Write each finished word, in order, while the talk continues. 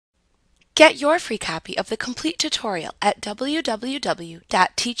Get your free copy of the complete tutorial at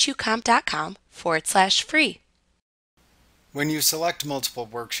www.teachucomp.com/free. When you select multiple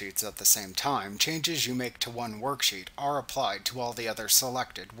worksheets at the same time, changes you make to one worksheet are applied to all the other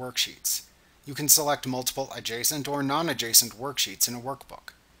selected worksheets. You can select multiple adjacent or non-adjacent worksheets in a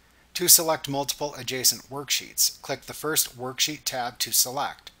workbook. To select multiple adjacent worksheets, click the first Worksheet tab to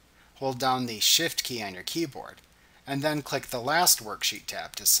select, hold down the Shift key on your keyboard, and then click the last Worksheet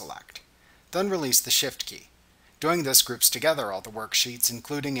tab to select. Then release the Shift key. Doing this groups together all the worksheets,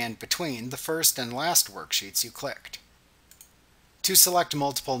 including and between the first and last worksheets you clicked. To select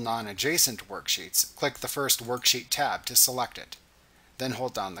multiple non-adjacent worksheets, click the first Worksheet tab to select it. Then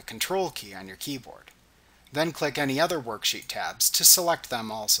hold down the Control key on your keyboard. Then click any other worksheet tabs to select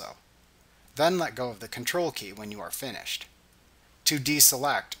them also. Then let go of the Control key when you are finished. To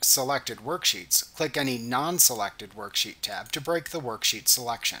deselect selected worksheets, click any non-selected worksheet tab to break the worksheet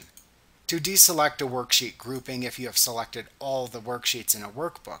selection. To deselect a worksheet grouping if you have selected all the worksheets in a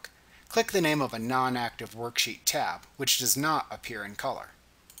workbook, click the name of a non-active worksheet tab, which does not appear in color.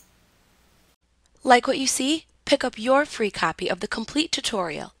 Like what you see? Pick up your free copy of the complete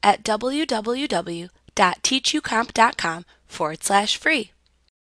tutorial at www.teachucomp.com/free.